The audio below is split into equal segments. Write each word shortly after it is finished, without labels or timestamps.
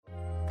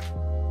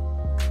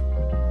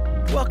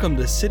Welcome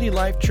to City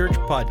Life Church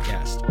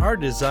Podcast. Our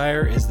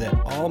desire is that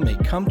all may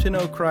come to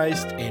know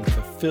Christ and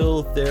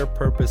fulfill their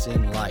purpose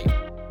in life.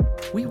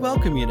 We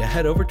welcome you to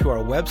head over to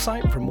our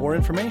website for more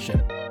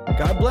information.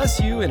 God bless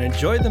you and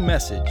enjoy the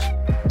message.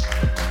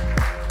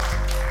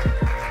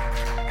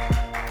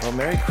 Well,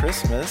 Merry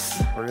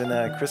Christmas. We're in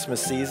a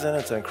Christmas season.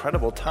 It's an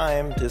incredible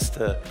time just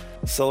to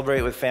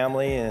celebrate with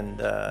family.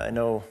 And I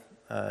know,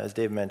 as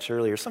Dave mentioned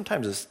earlier,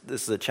 sometimes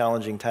this is a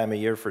challenging time of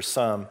year for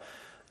some.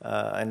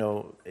 I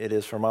know it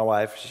is for my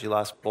wife. She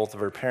lost both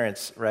of her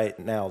parents right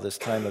now, this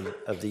time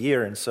of the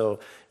year. And so,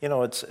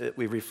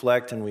 we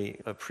reflect and we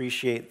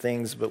appreciate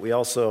things, but we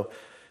also,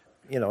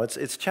 it's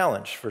a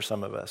challenge for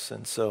some of us.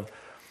 And so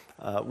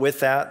with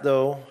that,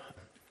 though,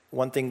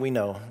 one thing we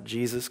know,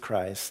 Jesus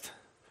Christ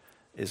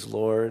is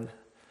Lord.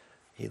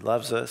 He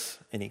loves us,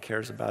 and he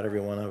cares about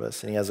every one of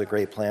us, and he has a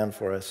great plan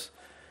for us.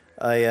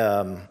 I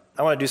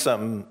want to do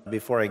something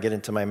before I get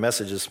into my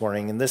message this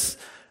morning, and this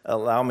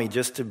allow me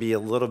just to be a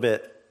little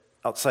bit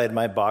outside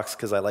my box,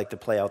 because I like to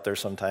play out there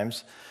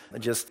sometimes.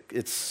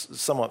 It's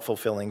somewhat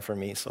fulfilling for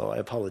me, so I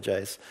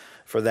apologize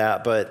for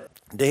that. But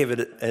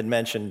David had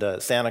mentioned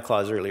Santa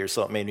Claus earlier,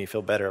 so it made me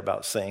feel better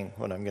about saying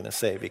what I'm going to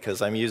say,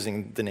 because I'm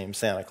using the name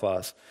Santa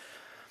Claus.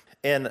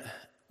 And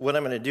what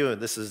I'm going to do,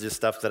 this is just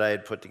stuff that I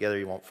had put together.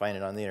 You won't find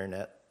it on the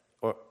internet,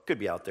 or it could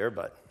be out there,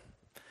 but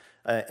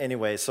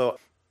anyway, so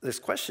this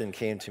question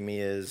came to me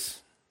is,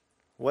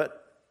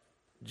 what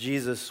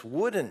Jesus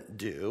wouldn't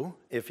do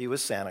if he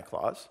was Santa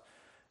Claus?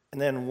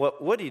 And then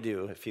what would he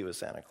do if he was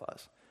Santa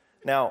Claus?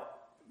 Now,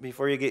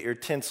 before you get your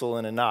tinsel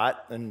in a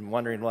knot and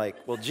wondering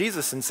well,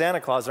 Jesus and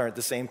Santa Claus aren't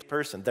the same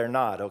person. They're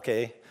not,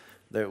 okay?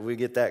 We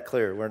get that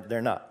clear.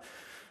 They're not.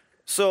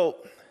 So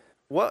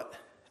what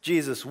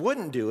Jesus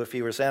wouldn't do if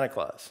he were Santa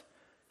Claus?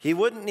 He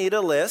wouldn't need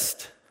a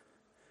list,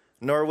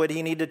 nor would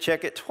he need to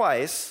check it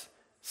twice,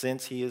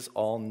 since he is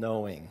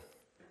all-knowing.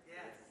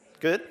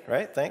 Good,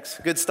 right? Thanks.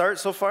 Good start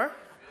so far.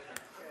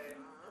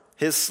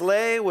 His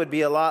sleigh would be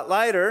a lot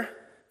lighter,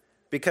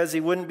 because he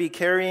wouldn't be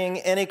carrying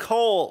any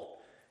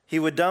coal. He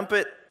would dump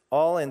it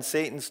all in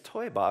Satan's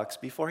toy box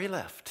before he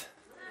left.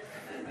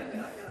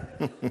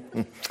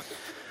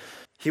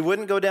 He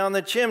wouldn't go down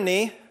the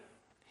chimney.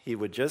 He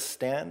would just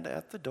stand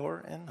at the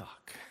door and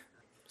knock.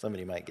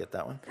 Somebody might get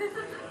that one.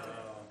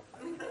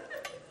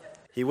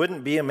 He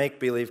wouldn't be a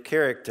make-believe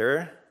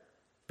character,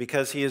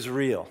 because he is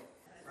real.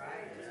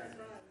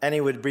 And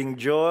he would bring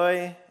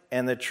joy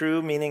and the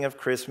true meaning of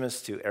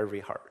Christmas to every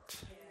heart.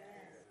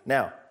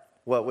 Now,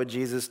 what would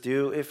Jesus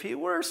do if he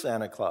were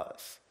Santa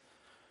Claus?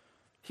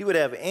 He would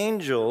have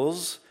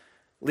angels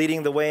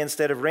leading the way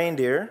instead of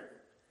reindeer,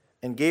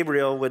 and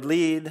Gabriel would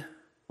lead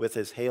with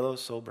his halo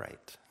so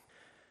bright.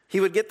 He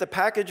would get the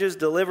packages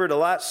delivered a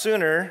lot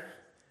sooner,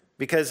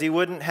 because he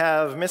wouldn't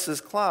have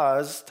Mrs.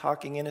 Claus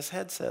talking in his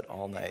headset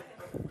all night.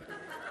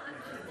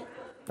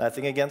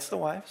 Nothing against the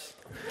wives.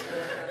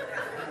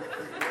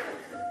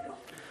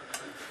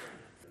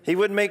 He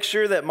would make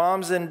sure that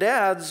moms and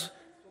dads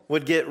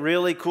would get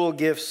really cool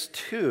gifts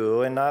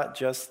too, and not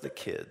just the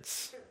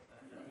kids,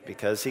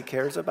 because he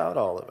cares about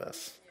all of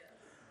us.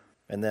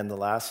 And then the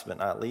last but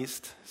not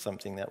least,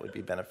 something that would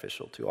be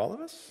beneficial to all of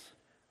us.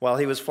 While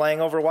he was flying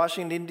over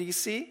Washington,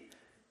 D.C.,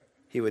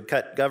 he would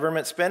cut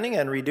government spending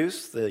and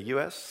reduce the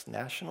U.S.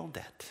 national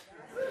debt.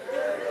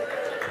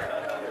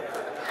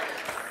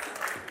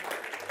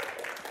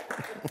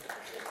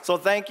 So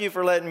thank you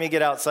for letting me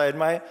get outside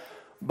my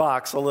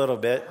box a little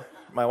bit.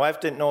 My wife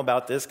didn't know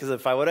about this, because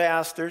if I would have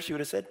asked her, she would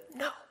have said,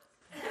 no.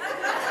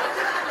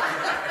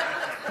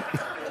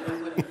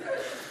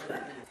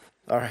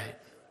 All right.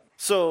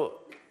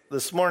 So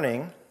this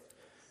morning,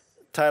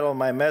 the title of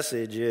my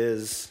message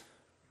is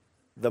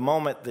The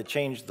Moment That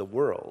Changed the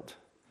World.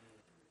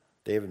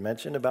 David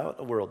mentioned about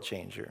a world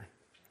changer.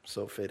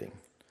 So fitting.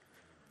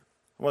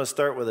 I want to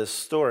start with a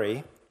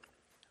story.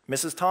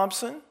 Mrs.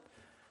 Thompson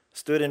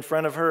stood in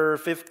front of her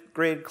 5th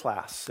grade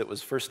class. It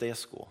was first day of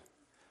school.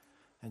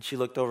 And she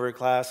looked over her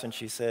class and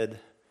she said,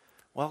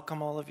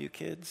 welcome all of you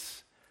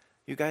kids.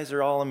 You guys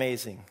are all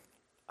amazing.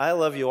 I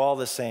love you all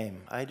the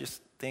same. I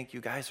just think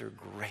you guys are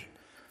great.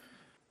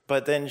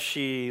 But then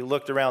she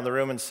looked around the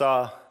room and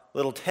saw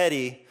little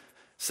Teddy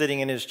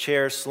sitting in his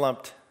chair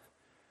slumped.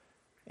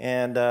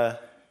 And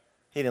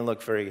he didn't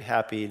look very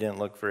happy. He didn't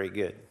look very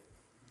good.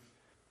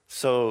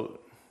 So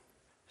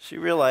she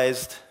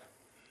realized,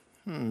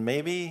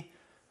 maybe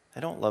I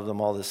don't love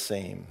them all the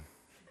same.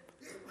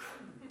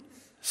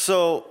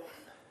 So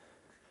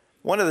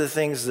one of the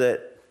things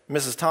that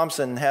Mrs.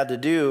 Thompson had to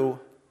do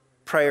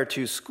prior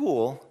to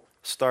school,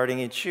 starting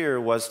each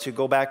year, was to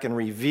go back and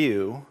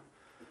review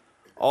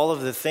all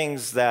of the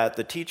things that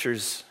the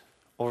teachers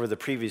over the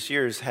previous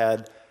years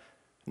had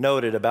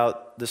noted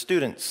about the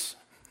students.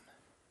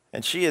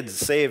 And she had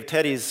saved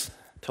Teddy's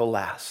till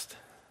last,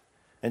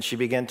 and she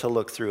began to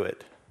look through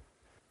it.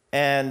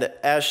 And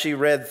as she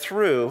read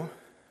through,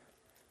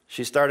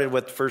 she started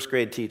with the first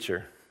grade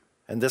teacher.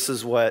 And this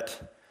is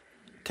what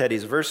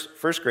Teddy's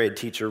first grade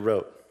teacher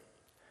wrote.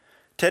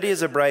 Teddy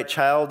is a bright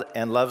child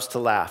and loves to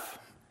laugh.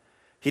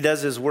 He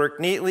does his work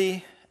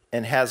neatly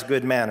and has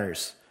good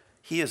manners.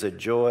 He is a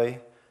joy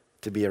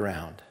to be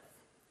around.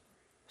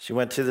 She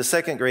went to the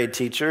second grade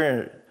teacher,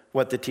 and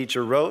what the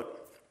teacher wrote,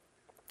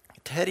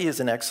 Teddy is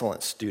an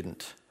excellent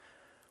student,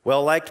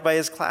 well liked by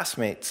his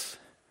classmates,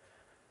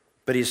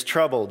 but he's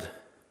troubled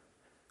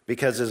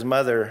because his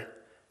mother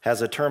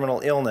has a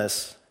terminal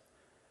illness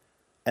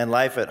and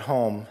life at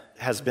home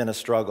has been a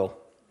struggle.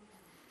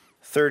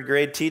 Third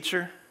grade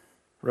teacher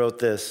wrote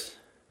this,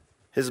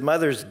 his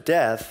mother's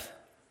death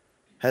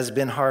has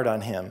been hard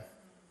on him.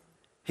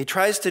 He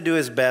tries to do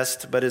his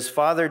best, but his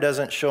father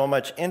doesn't show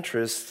much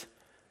interest,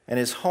 and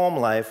his home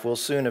life will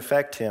soon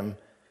affect him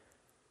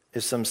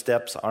if some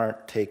steps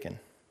aren't taken.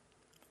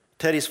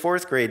 Teddy's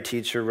fourth grade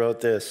teacher wrote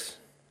this,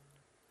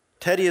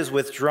 Teddy is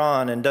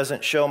withdrawn and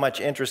doesn't show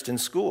much interest in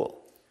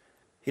school.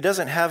 He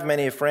doesn't have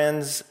many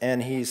friends,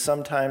 and he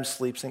sometimes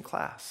sleeps in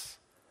class.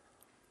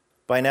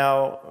 By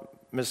now,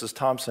 Mrs.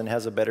 Thompson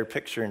has a better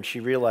picture, and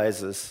she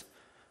realizes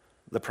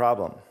the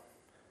problem.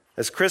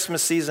 As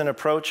Christmas season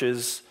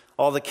approaches,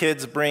 all the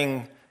kids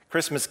bring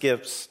Christmas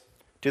gifts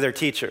to their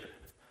teacher.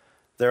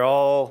 They're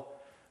all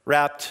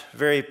wrapped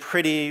very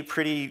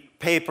pretty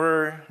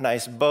paper,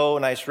 nice bow,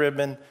 nice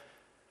ribbon,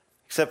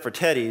 except for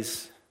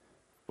Teddy's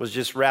was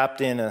just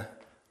wrapped in a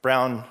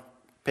brown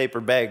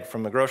paper bag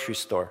from the grocery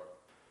store.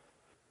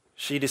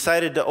 She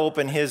decided to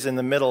open his in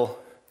the middle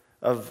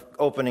of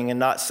opening and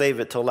not save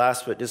it till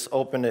last, but just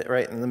open it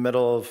right in the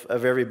middle of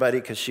everybody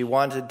because she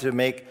wanted to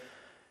make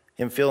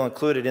him feel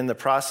included in the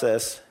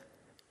process.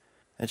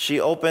 And she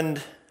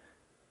opened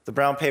the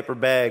brown paper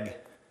bag,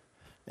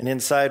 and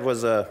inside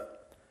was a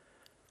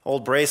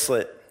old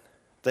bracelet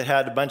that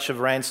had a bunch of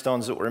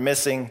rhinestones that were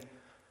missing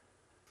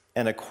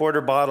and a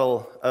quarter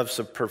bottle of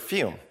some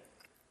perfume.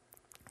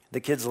 The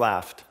kids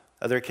laughed.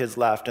 Other kids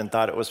laughed and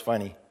thought it was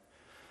funny.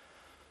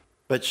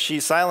 But she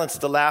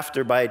silenced the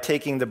laughter by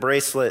taking the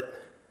bracelet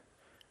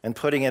and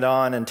putting it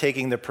on and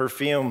taking the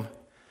perfume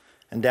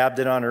and dabbed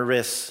it on her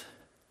wrists.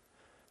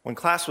 When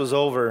class was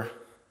over,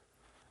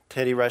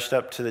 Teddy rushed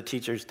up to the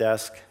teacher's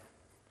desk,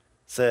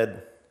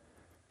 said,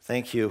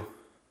 "Thank you.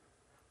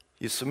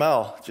 You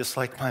smell just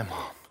like my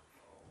mom.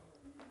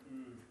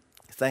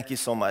 Thank you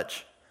so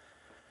much."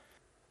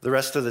 The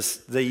rest of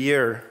the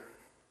year,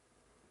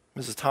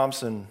 Mrs.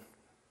 Thompson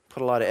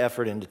put a lot of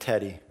effort into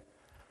Teddy.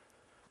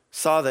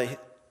 Saw that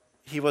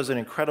he was an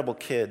incredible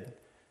kid.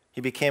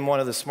 He became one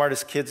of the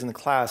smartest kids in the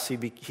class. He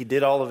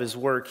did all of his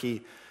work.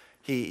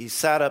 He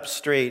sat up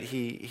straight.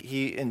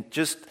 He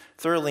just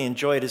thoroughly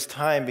enjoyed his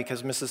time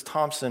because Mrs.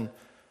 Thompson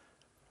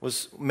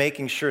was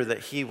making sure that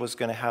he was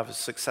going to have a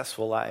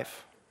successful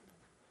life.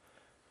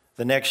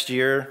 The next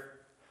year,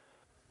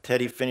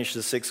 Teddy finished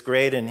the 6th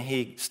grade, and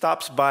he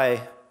stops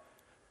by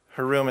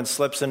her room and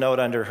slips a note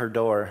under her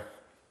door.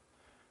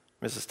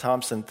 Mrs.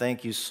 Thompson,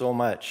 thank you so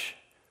much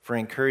for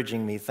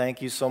encouraging me.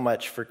 Thank you so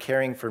much for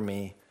caring for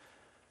me.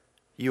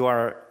 You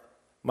are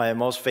my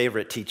most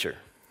favorite teacher.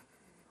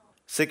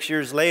 6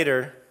 years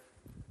later,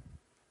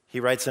 he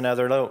writes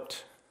another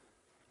note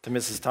to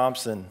Mrs.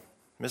 Thompson.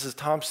 Mrs.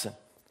 Thompson,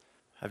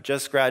 I've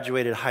just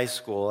graduated high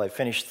school. I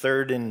finished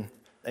 3rd in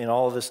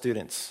all of the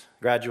students,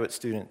 graduate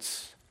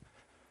students.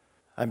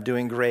 I'm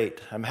doing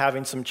great. I'm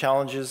having some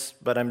challenges,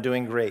 but I'm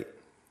doing great.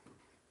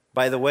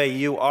 By the way,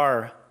 you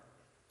are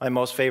my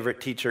most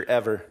favorite teacher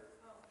ever.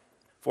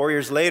 4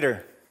 years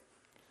later,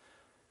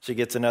 she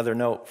gets another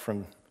note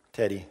from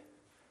Teddy.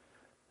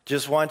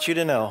 Just want you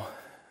to know,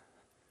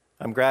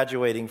 I'm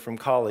graduating from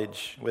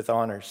college with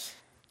honors.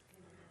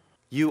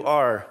 You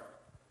are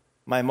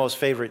my most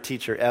favorite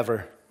teacher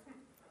ever.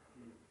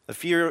 A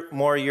few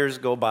more years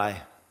go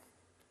by.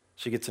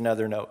 She gets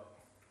another note.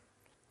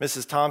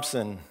 Mrs.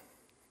 Thompson,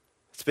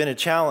 it's been a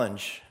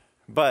challenge,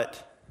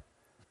 but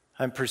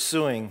I'm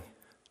pursuing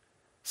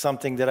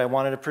something that I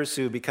wanted to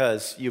pursue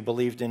because you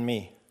believed in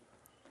me.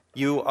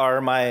 You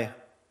are my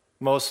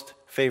most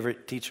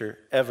favorite teacher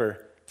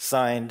ever,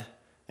 signed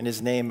in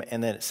his name,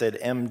 and then it said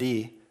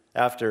MD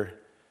after,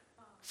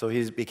 so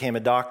he became a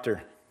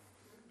doctor.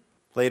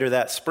 Later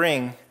that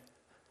spring,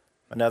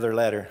 another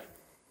letter,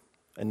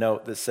 a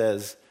note that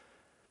says,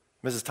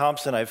 Mrs.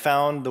 Thompson, I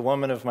found the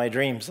woman of my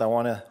dreams. I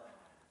want to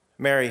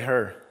marry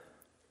her.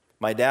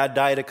 My dad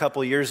died a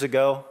couple years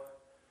ago.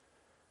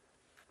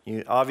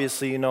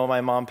 Obviously, you know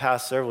my mom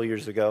passed several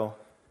years ago.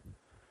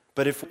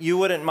 But if you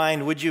wouldn't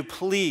mind, would you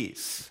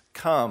please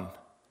come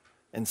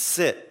and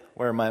sit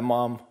where my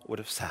mom would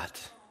have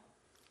sat?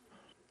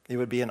 It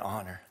would be an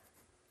honor.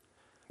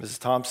 Mrs.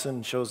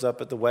 Thompson shows up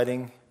at the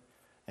wedding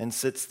and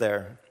sits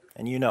there.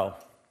 And you know,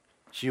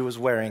 she was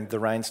wearing the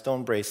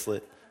rhinestone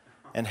bracelet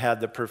and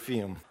had the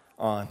perfume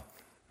on.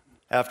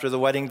 After the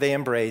wedding, they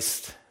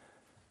embraced.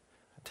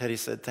 Teddy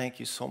said, thank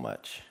you so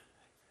much.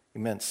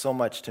 You meant so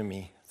much to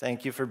me.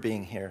 Thank you for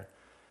being here.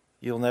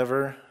 You'll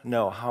never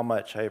know how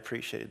much I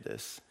appreciated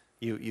this.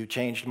 You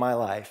changed my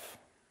life.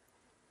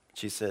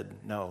 She said,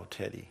 no,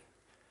 Teddy,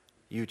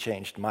 you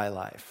changed my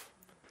life.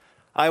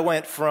 I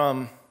went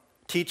from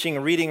teaching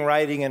reading,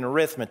 writing, and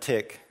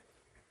arithmetic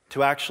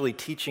to actually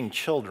teaching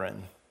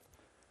children,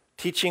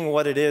 teaching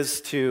what it is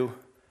to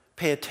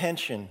pay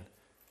attention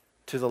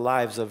to the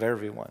lives of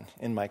everyone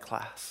in my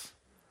class.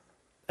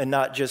 and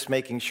not just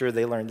making sure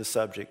they learned the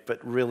subject, but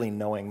really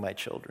knowing my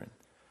children.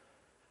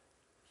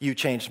 You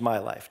changed my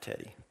life,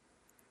 Teddy.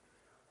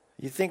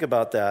 You think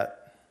about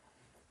that.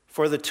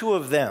 For the two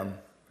of them,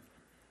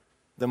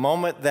 the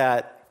moment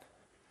that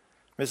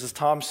Mrs.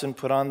 Thompson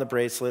put on the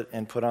bracelet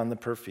and put on the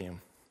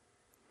perfume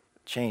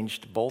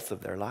changed both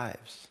of their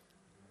lives.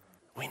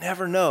 We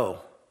never know.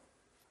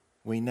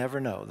 We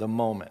never know the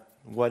moment,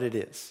 what it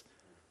is.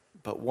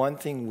 But one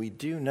thing we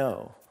do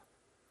know,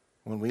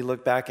 when we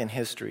look back in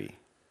history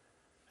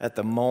at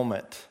the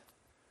moment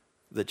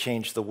that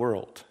changed the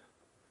world,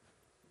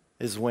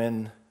 is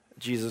when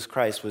Jesus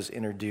Christ was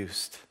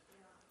introduced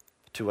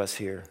to us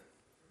here.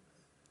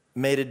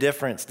 Made a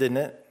difference, didn't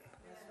it?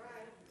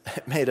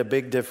 It made a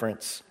big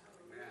difference.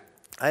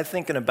 I'm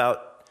thinking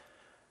about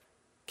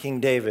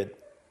King David,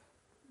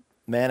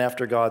 man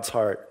after God's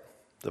heart,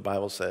 the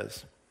Bible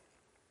says.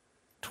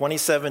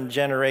 27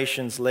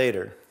 generations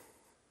later,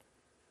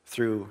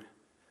 through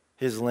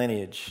his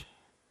lineage,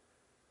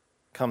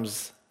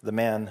 comes the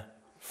man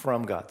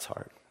from God's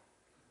heart.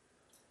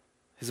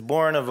 He's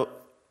born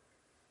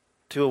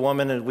to a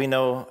woman that we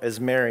know as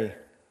Mary.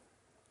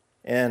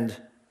 And,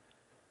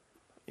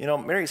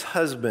 Mary's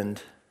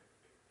husband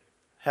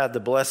had the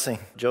blessing,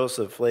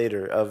 Joseph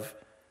later, of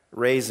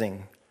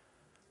raising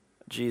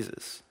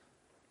Jesus.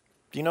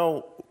 Do you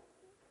know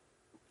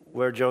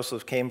where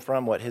Joseph came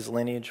from, what his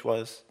lineage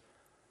was?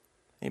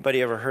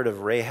 Anybody ever heard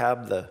of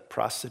Rahab the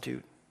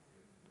prostitute?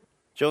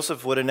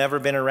 Joseph would have never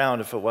been around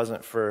if it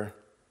wasn't for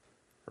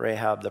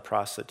Rahab the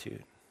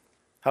prostitute.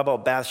 How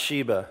about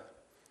Bathsheba,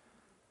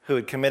 who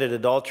had committed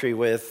adultery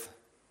with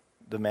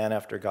the man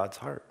after God's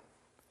heart?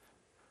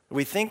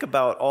 We think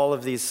about all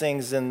of these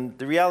things, and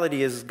the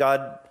reality is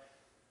God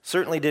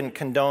certainly didn't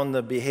condone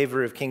the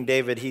behavior of King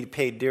David. He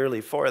paid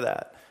dearly for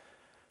that.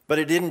 But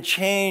it didn't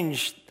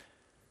change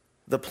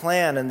the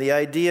plan and the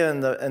idea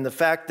and the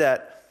fact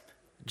that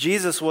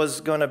Jesus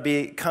was going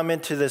to come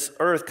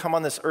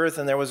on this earth,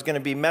 and there was going to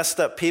be messed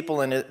up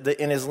people in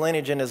his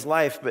lineage, in his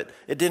life, but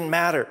it didn't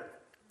matter.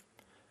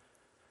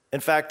 In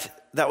fact,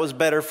 that was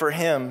better for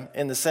him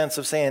in the sense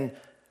of saying,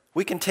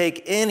 we can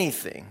take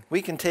anything.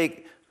 We can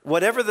take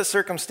whatever the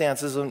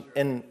circumstances,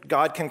 and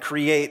God can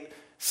create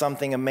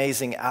something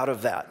amazing out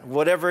of that.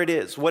 Whatever it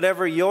is,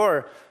 whatever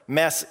your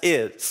mess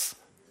is,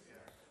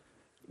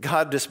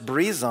 God just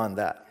breathes on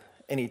that,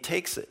 and he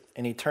takes it,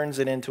 and he turns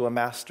it into a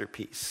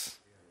masterpiece.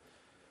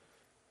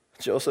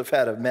 Joseph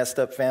had a messed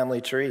up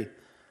family tree,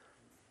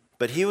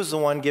 but he was the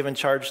one given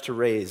charge to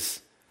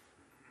raise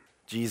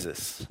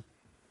Jesus.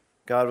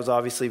 God was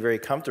obviously very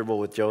comfortable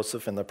with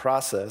Joseph in the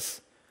process,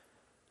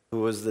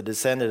 who was the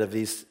descendant of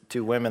these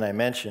two women I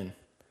mentioned,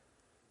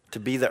 to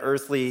be the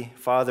earthly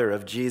father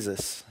of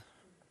Jesus.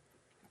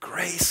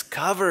 Grace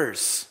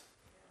covers.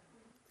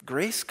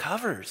 Grace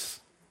covers.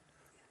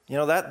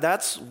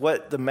 That's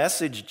what the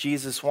message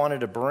Jesus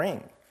wanted to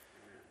bring.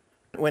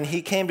 When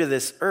he came to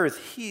this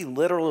earth, he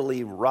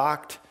literally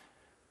rocked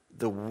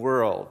the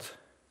world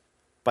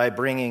by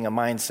bringing a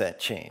mindset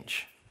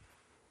change,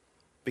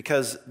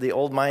 because the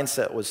old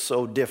mindset was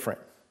so different.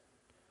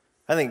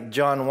 I think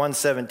John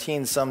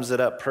 1:17 sums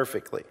it up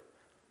perfectly. It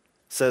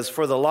says,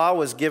 "For the law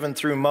was given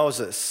through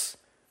Moses,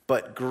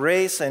 but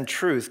grace and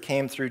truth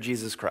came through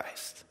Jesus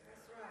Christ."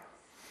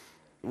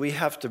 We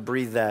have to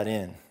breathe that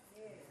in.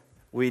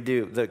 We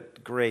do. The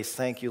grace.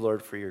 Thank you,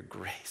 Lord, for your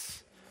grace.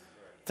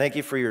 Thank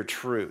you for your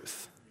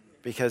truth,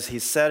 because he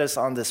set us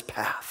on this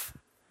path.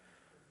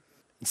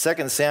 In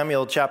 2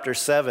 Samuel chapter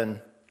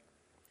 7,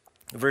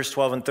 verse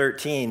 12 and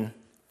 13,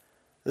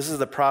 this is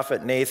the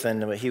prophet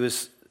Nathan. He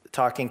was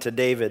talking to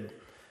David,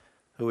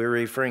 who we were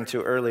referring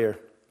to earlier. It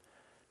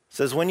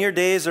says, "When your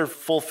days are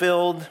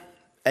fulfilled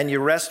and you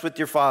rest with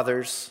your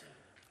fathers,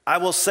 I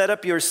will set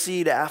up your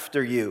seed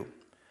after you,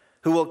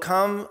 who will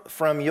come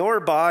from your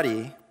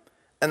body,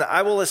 and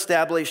I will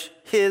establish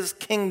his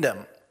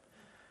kingdom.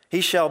 He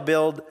shall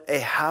build a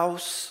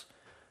house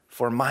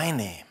for my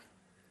name,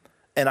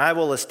 and I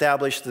will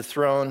establish the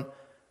throne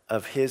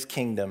of his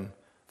kingdom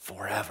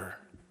forever."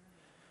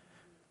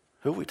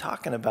 Who are we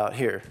talking about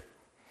here?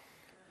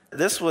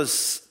 This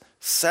was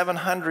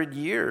 700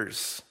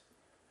 years,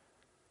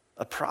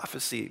 a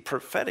prophecy,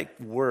 prophetic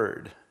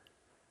word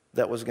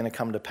that was going to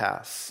come to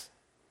pass.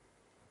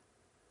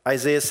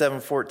 Isaiah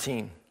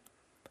 7:14,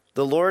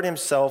 "The Lord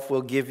himself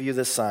will give you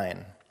the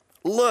sign.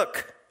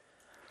 Look,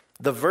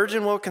 the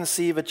virgin will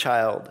conceive a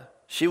child.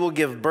 She will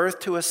give birth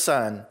to a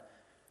son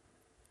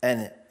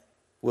and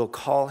will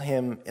call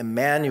him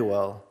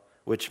Emmanuel,"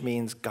 which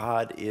means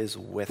God is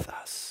with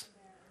us.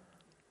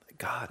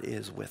 God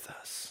is with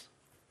us.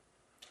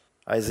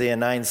 Isaiah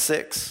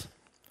 9:6,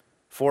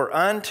 "For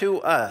unto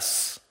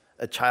us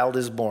a child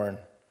is born,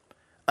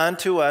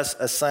 unto us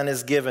a son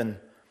is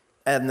given,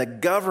 and the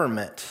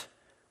government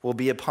will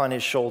be upon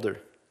his shoulder.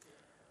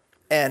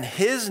 And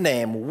his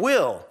name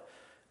will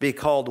be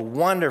called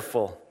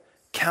Wonderful,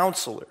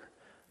 Counselor,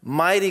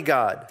 Mighty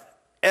God,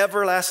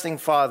 Everlasting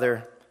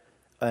Father,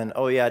 and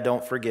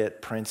don't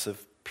forget, Prince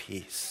of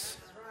Peace."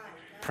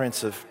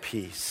 Prince of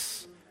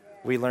Peace.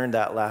 We learned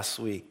that last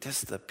week.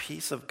 Just the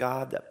peace of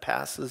God that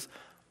passes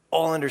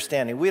all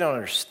understanding. We don't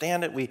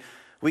understand it.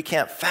 We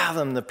can't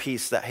fathom the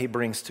peace that he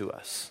brings to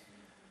us.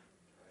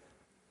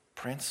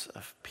 Prince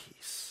of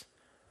Peace.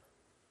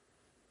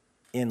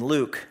 In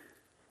Luke,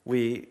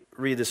 we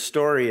read the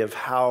story of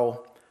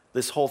how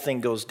this whole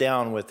thing goes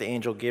down with the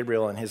angel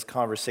Gabriel and his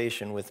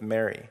conversation with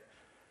Mary,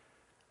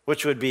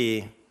 which would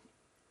be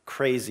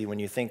crazy when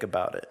you think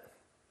about it.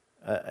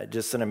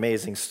 Just an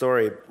amazing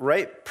story.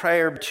 Right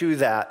prior to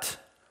that,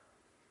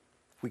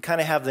 we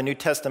kind of have the New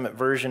Testament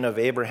version of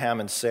Abraham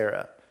and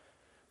Sarah.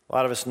 A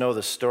lot of us know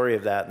the story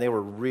of that. They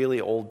were really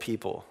old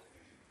people.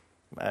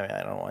 I mean,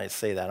 I don't want to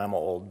say that, I'm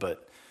old,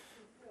 but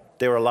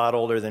they were a lot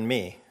older than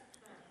me.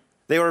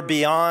 They were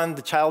beyond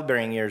the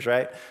childbearing years,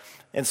 right?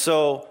 And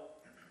so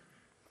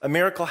a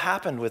miracle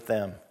happened with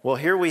them. Well,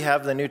 here we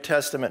have the New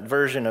Testament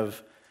version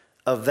of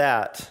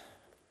that.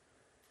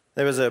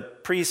 There was a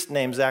priest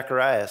named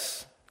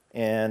Zacharias,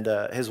 and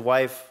his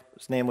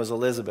wife's name was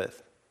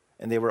Elizabeth,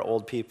 and they were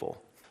old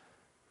people,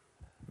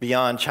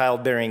 beyond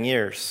childbearing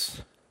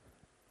years.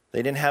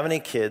 They didn't have any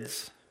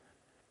kids,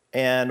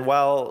 and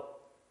while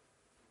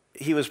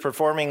he was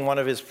performing one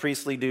of his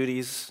priestly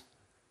duties,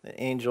 the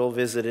angel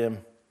visited him,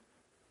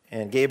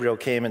 and Gabriel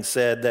came and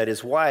said that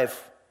his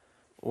wife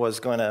was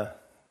going to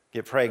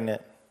get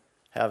pregnant,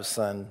 have a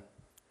son.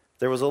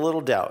 There was a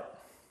little doubt.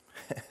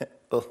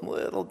 A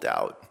little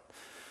doubt.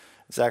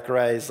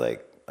 Zacharias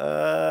like,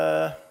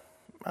 I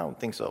don't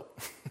think so.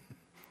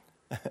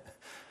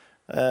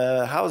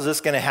 How is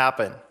this going to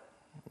happen?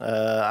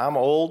 I'm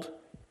old,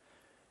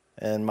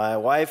 and my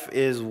wife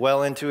is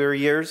well into her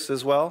years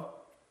as well.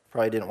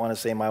 Probably didn't want to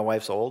say my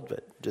wife's old,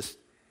 but just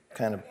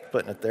kind of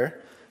putting it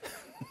there.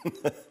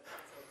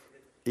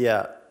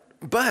 Yeah.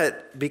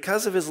 But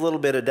because of his little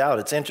bit of doubt,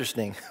 it's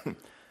interesting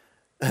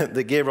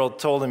that Gabriel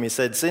told him, he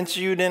said, since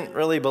you didn't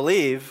really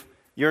believe,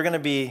 you're going to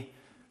be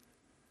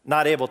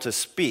not able to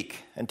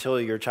speak until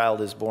your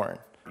child is born.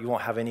 You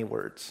won't have any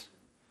words.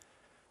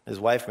 His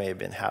wife may have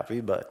been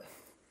happy, but...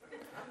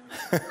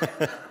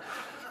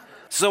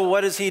 So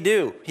what does he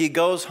do? He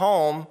goes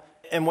home,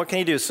 and what can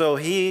he do? So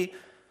he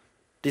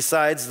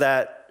decides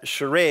that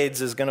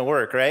charades is going to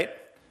work, right?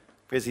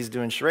 Because he's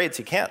doing charades,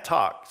 he can't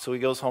talk. So he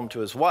goes home to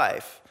his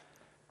wife,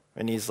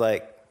 and he's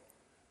like,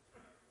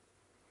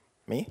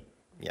 me?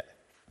 Yeah.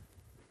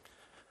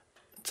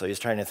 So he's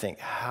trying to think,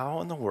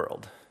 how in the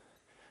world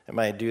am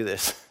I do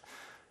this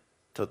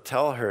to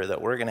tell her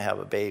that we're going to have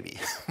a baby?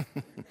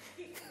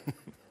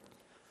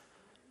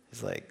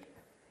 He's like,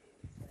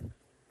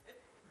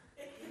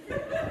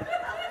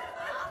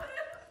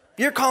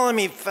 you're calling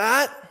me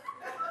fat?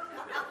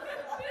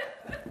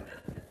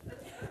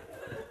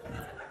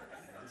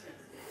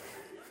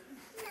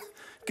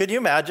 Could you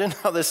imagine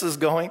how this is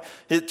going?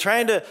 He's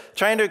trying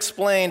to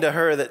explain to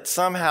her that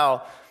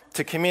somehow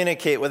to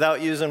communicate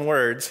without using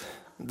words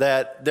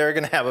that they're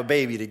going to have a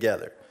baby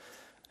together.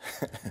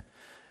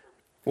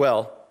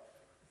 Well,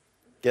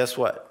 guess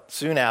what?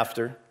 Soon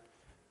after,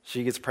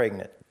 she gets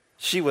pregnant.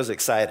 She was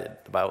excited.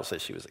 The Bible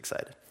says she was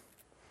excited.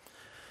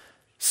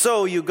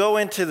 So you go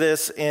into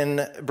this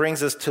and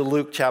brings us to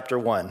Luke chapter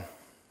 1,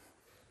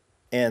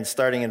 and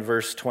starting in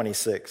verse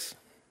 26.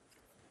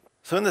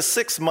 So in the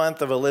 6th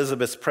month of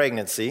Elizabeth's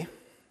pregnancy,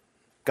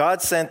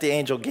 God sent the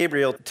angel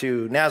Gabriel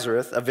to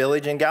Nazareth, a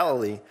village in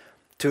Galilee,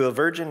 to a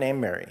virgin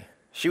named Mary.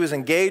 She was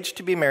engaged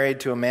to be married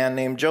to a man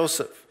named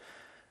Joseph,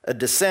 a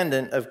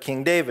descendant of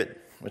King David,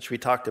 which we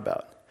talked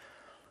about.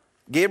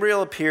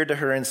 Gabriel appeared to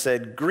her and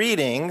said,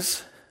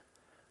 "Greetings,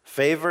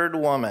 favored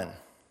woman."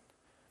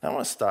 I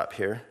want to stop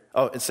here.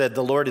 Oh, it said,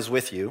 "The Lord is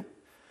with you."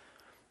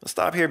 Let's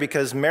stop here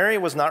because Mary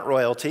was not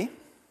royalty.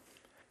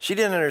 She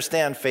didn't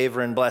understand favor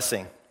and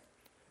blessing.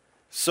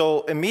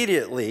 So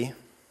immediately,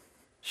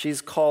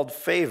 she's called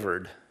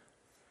favored.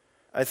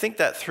 I think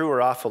that threw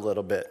her off a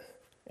little bit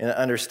in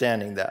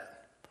understanding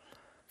that.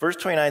 Verse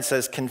 29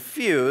 says,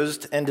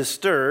 confused and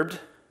disturbed,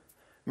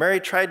 Mary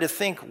tried to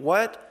think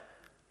what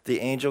the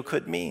angel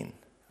could mean.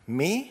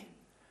 Me?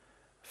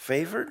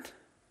 Favored?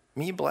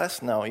 Me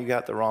blessed? No, you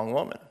got the wrong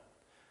woman.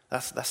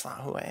 That's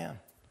not who I am.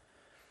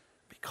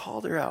 He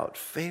called her out,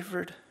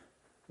 favored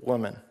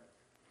woman.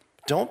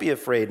 Don't be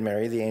afraid,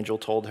 Mary, the angel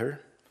told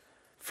her.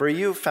 For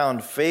you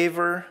found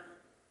favor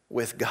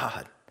with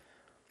God.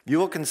 You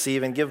will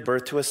conceive and give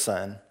birth to a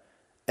son,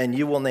 and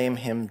you will name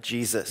him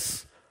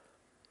Jesus.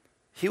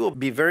 He will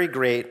be very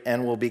great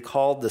and will be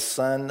called the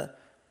Son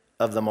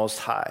of the Most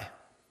High.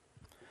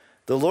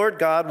 The Lord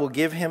God will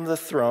give him the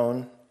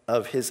throne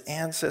of his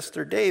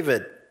ancestor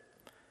David,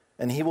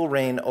 and he will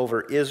reign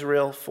over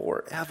Israel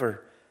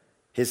forever.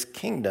 His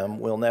kingdom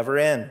will never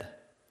end.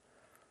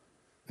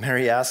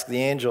 Mary asked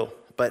the angel,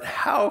 but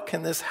how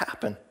can this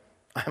happen?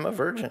 I'm a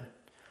virgin.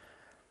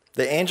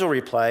 The angel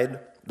replied,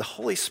 the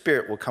Holy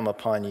Spirit will come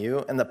upon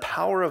you, and the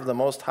power of the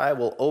Most High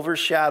will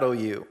overshadow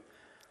you.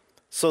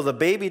 So the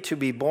baby to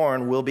be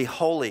born will be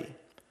holy,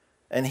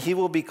 and he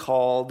will be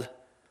called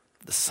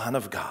the Son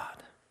of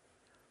God.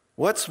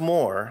 What's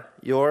more,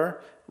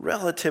 your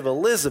relative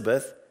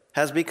Elizabeth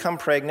has become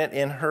pregnant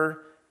in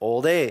her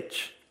old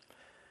age.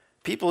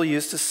 People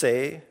used to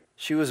say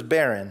she was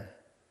barren,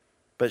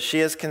 but she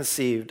has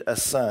conceived a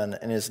son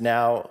and is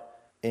now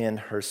in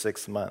her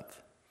 6th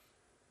month.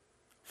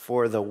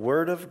 For the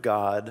word of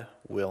God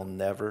will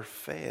never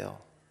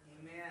fail.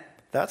 Amen.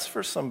 That's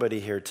for somebody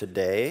here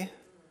today.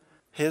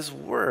 His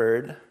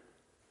word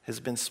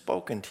has been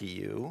spoken to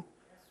you,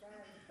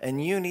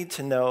 and you need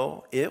to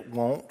know it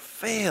won't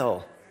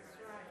fail.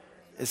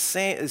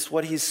 It's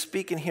what he's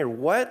speaking here.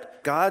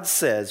 What God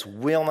says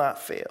will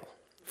not fail.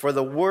 For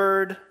the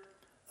word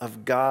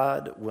of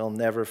God will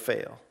never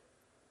fail.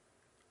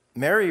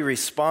 Mary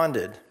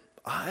responded,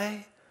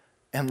 I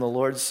am the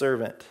Lord's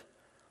servant.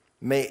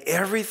 May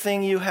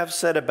everything you have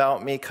said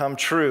about me come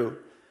true.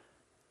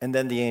 And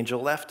then the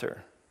angel left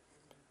her.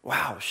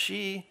 Wow,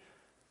 she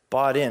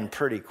bought in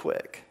pretty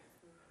quick.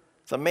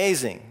 It's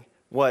amazing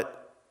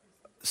what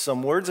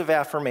some words of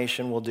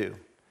affirmation will do.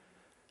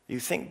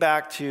 You think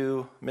back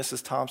to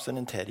Mrs. Thompson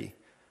and Teddy.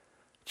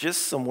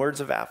 Just some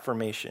words of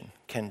affirmation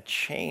can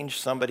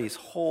change somebody's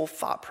whole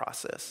thought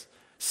process.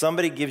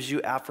 Somebody gives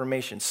you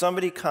affirmation.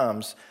 Somebody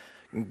comes,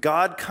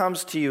 God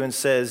comes to you and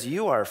says,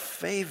 you are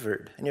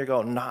favored. And you're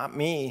going, not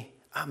me.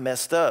 I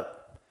messed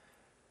up.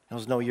 He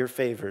goes, no, you're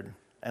favored,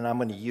 and I'm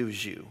going to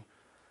use you.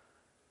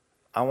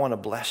 I want to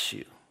bless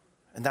you.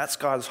 And that's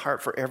God's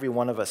heart for every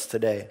one of us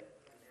today.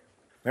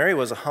 Mary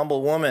was a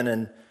humble woman,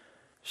 and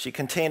she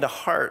contained a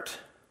heart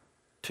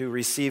to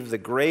receive the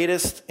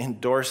greatest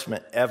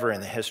endorsement ever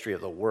in the history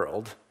of the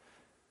world.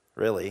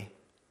 Really?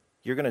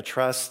 You're going to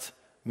trust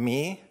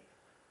me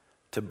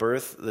to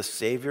birth the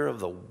Savior of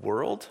the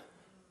world?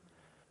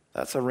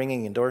 That's a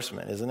ringing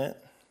endorsement, isn't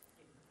it?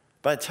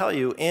 But I tell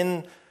you,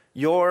 in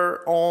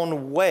your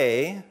own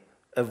way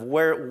of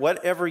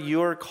whatever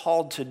you're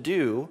called to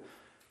do,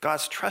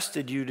 God's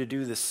trusted you to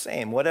do the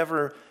same.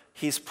 Whatever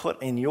he's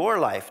put in your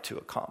life to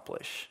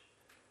accomplish,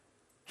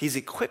 he's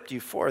equipped you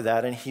for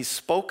that, and he's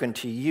spoken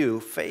to you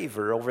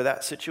favor over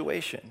that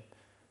situation.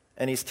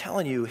 And he's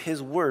telling you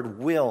his word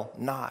will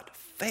not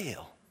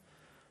fail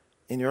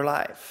in your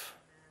life.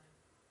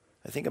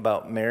 I think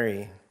about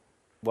Mary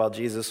while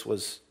Jesus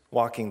was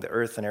walking the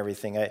earth and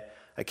everything.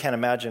 I can't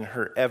imagine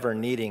her ever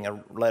needing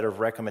a letter of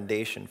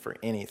recommendation for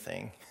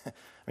anything.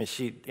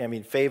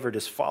 Favor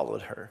just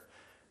followed her.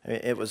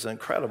 It was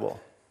incredible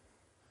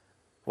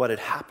what had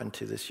happened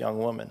to this young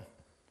woman.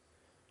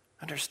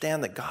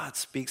 Understand that God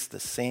speaks the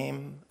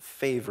same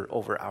favor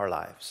over our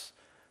lives.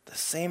 The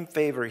same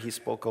favor he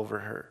spoke over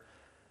her.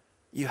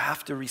 You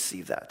have to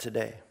receive that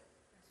today.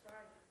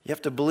 You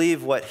have to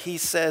believe what he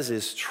says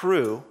is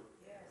true.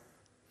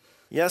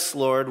 Yes,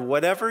 Lord,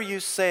 whatever you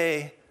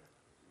say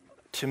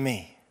to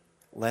me,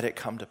 let it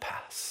come to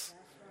pass.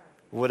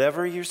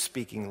 Whatever you're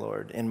speaking,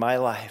 Lord, in my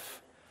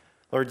life.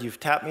 Lord, you've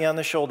tapped me on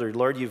the shoulder.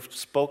 Lord, you've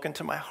spoken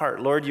to my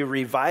heart. Lord, you're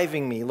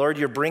reviving me. Lord,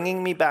 you're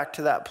bringing me back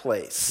to that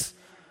place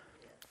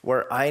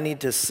where I need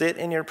to sit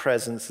in your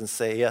presence and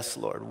say, yes,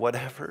 Lord,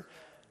 whatever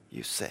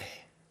you say.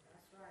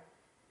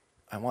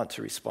 I want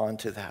to respond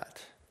to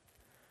that.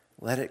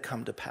 Let it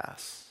come to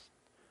pass.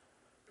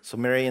 So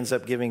Mary ends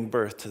up giving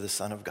birth to the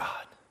Son of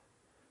God.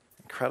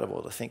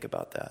 Incredible to think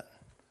about that.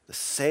 The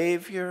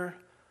Savior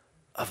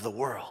of the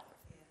world.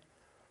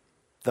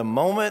 The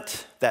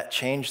moment that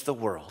changed the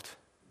world.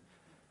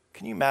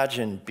 Can you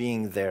imagine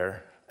being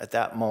there at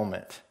that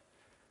moment?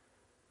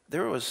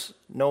 There was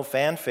no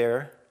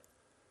fanfare.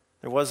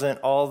 There wasn't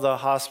all the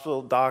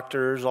hospital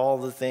doctors, all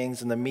the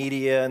things, and the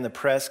media and the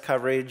press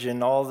coverage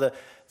and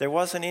there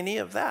wasn't any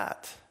of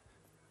that.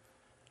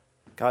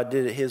 God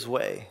did it his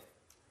way.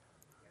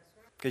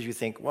 Because you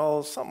think,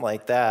 well, something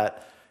like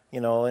that,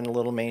 in a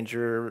little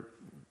manger,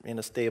 in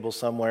a stable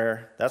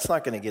somewhere, that's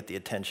not going to get the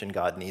attention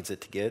God needs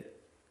it to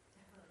get.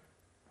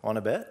 Want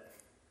to bet?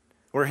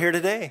 We're here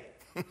today.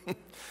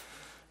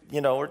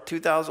 We're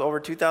over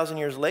 2,000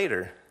 years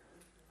later.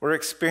 We're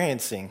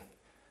experiencing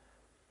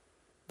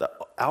the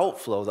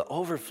outflow, the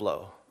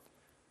overflow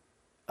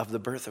of the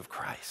birth of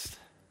Christ.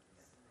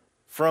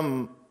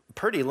 From a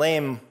pretty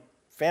lame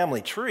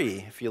family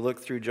tree, if you look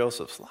through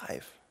Joseph's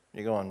life,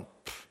 you're going,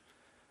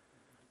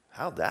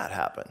 how'd that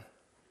happen?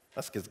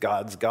 That's because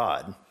God's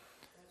God,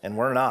 and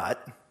we're not.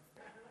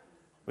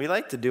 We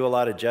like to do a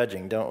lot of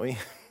judging, don't we?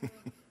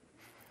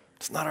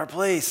 It's not our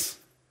place.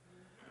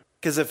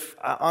 Because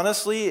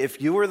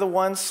if you were the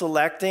one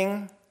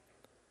selecting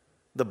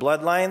the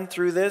bloodline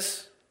through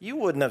this, you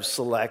wouldn't have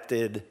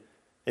selected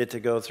it to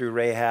go through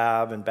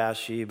Rahab and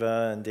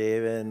Bathsheba and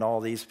David and all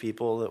these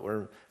people that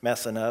were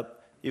messing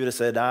up. You would have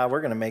said,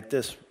 we're going to make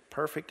this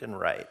perfect and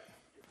right.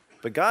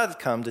 But God's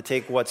come to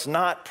take what's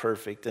not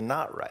perfect and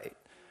not right,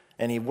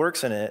 and he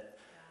works in it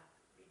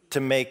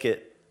to make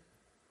it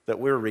that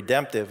we're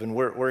redemptive, and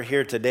we're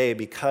here today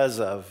because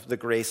of the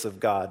grace of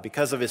God,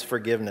 because of his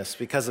forgiveness,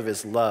 because of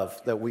his love,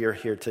 that we are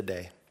here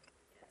today.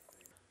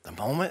 The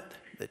moment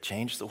that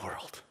changed the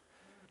world.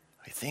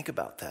 I think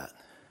about that.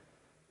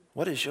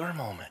 What is your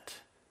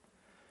moment?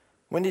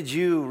 When did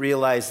you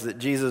realize that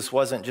Jesus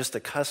wasn't just a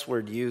cuss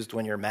word used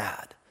when you're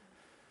mad?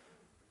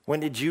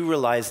 When did you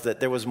realize that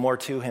there was more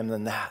to him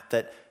than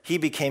that he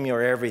became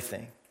your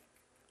everything?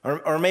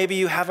 Or maybe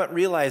you haven't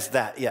realized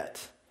that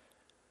yet.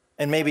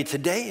 And maybe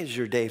today is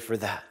your day for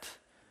that.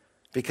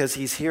 because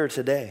he's here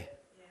today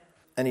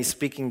and he's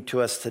speaking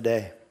to us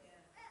today.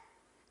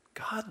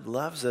 God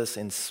loves us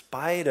in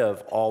spite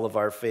of all of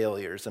our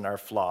failures and our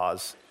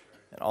flaws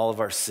and all of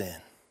our sin.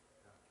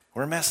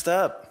 We're messed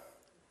up,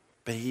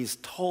 but he's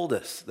told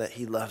us that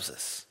he loves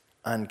us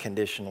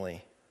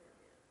unconditionally.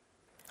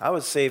 I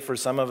would say for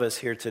some of us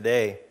here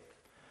today,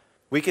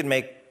 we could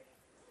make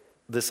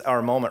this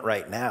our moment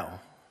right now.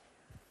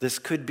 This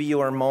could be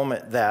your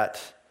moment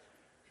that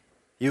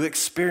you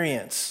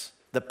experience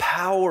the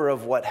power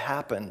of what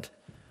happened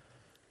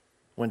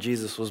when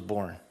Jesus was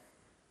born.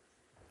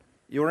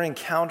 Your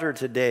encounter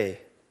today,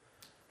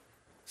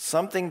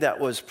 something that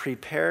was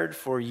prepared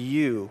for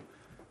you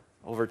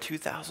over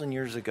 2,000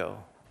 years ago.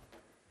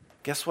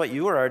 Guess what?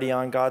 You were already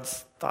on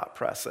God's thought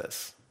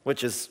process,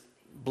 which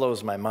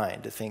blows my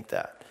mind to think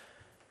that.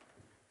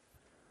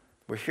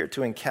 We're here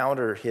to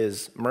encounter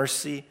his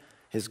mercy,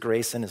 his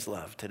grace, and his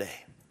love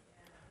today.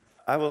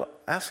 I will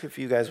ask if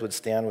you guys would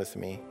stand with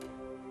me.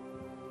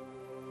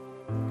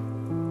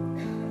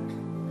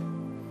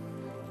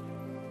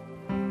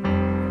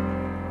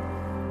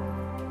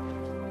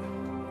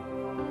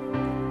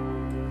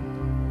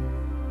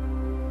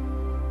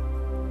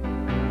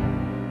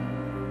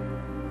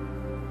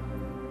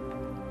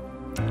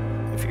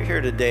 If you're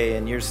here today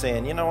and you're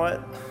saying, you know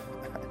what?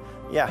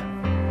 Yeah,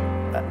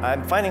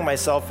 I'm finding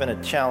myself in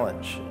a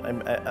challenge.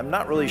 I'm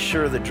not really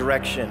sure the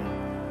direction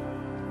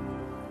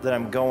that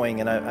I'm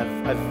going, and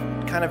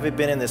I've kind of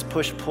been in this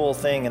push-pull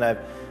thing, and I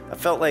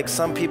felt like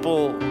some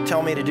people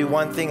tell me to do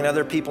one thing and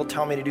other people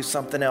tell me to do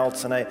something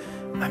else, and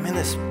I'm in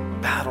this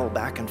battle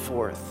back and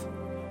forth.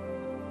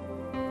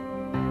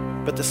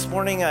 But this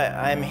morning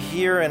I'm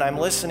here and I'm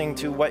listening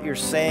to what you're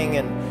saying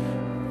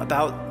and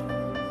about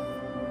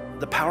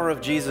the power of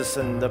Jesus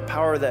and the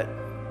power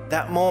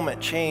that moment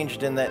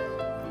changed, and that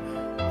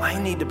I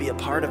need to be a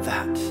part of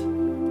that.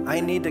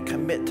 I need to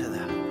commit to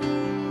that.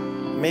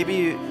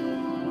 Maybe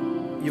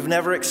you've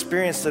never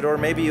experienced it, or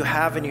maybe you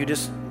have and you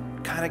just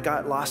kind of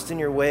got lost in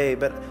your way,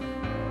 but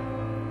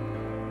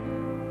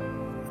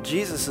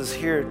Jesus is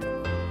here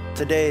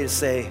today to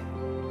say,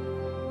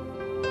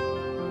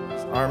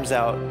 his arms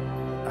out,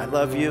 I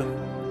love you.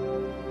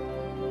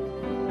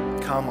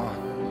 Come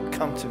on,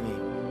 come to me,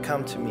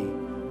 come to me.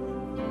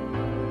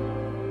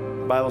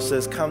 The Bible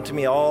says, come to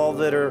me all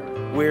that are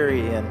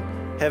weary and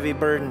heavy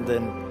burdened,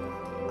 and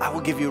I will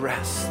give you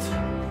rest.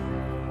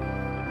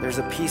 There's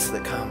a peace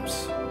that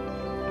comes.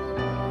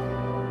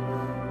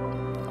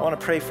 I want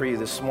to pray for you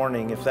this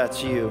morning, if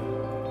that's you.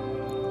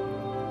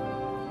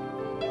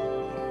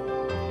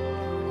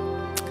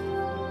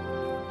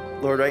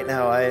 Lord, right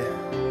now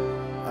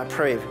I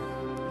pray,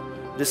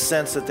 just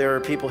sense that there are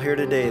people here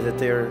today that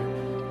they're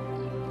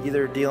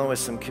either dealing with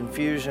some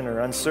confusion or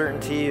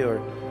uncertainty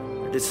or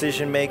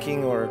decision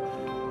making, or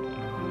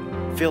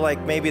feel like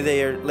maybe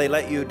they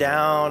let you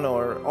down,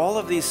 or all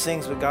of these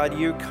things. But God,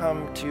 you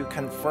come to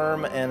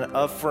confirm and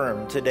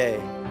affirm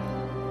today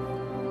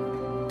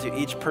to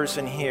each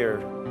person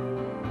here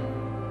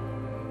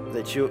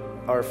that you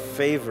are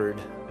favored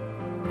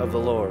of the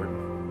Lord,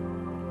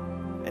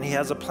 and he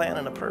has a plan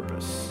and a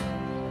purpose.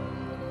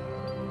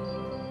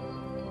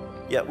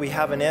 Yet we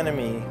have an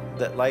enemy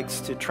that likes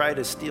to try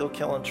to steal,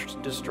 kill,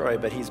 and destroy,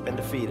 but he's been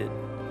defeated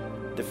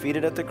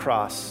at the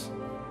cross.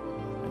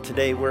 And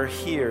today we're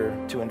here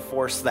to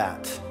enforce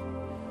that,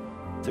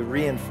 to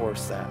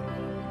reinforce that.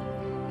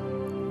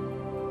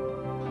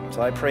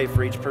 So I pray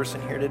for each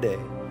person here today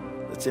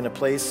that's in a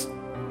place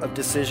of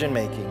decision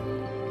making,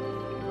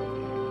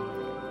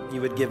 you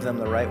would give them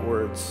the right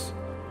words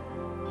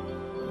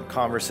in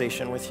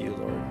conversation with you,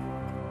 Lord.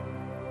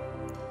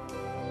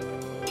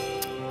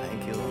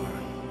 Thank you, Lord.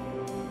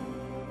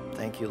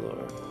 Thank you,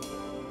 Lord.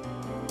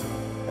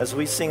 As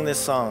we sing this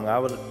song, I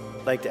would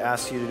like to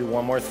ask you to do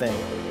one more thing.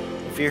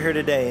 If you're here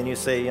today and you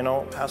say, you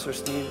know, Pastor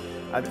Steve,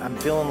 I'm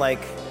feeling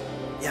like,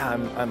 yeah,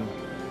 I'm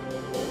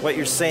what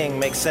you're saying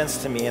makes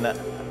sense to me, and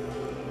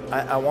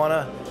I want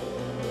to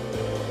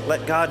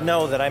let God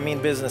know that I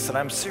mean business and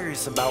I'm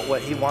serious about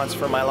what he wants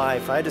for my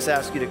life. I just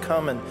ask you to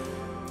come and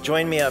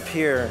join me up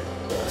here.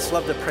 I'd just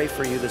love to pray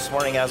for you this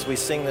morning as we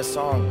sing this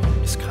song.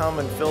 Just come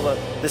and fill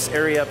this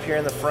area up here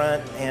in the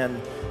front,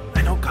 and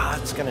I know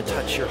God's going to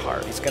touch your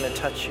heart. He's going to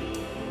touch you.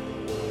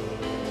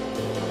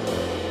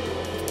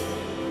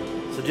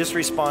 So just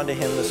respond to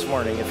him this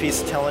morning. If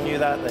he's telling you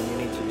that, then you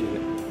need to do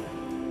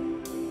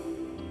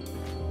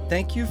it.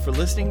 Thank you for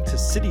listening to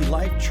City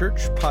Life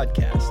Church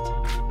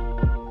Podcast.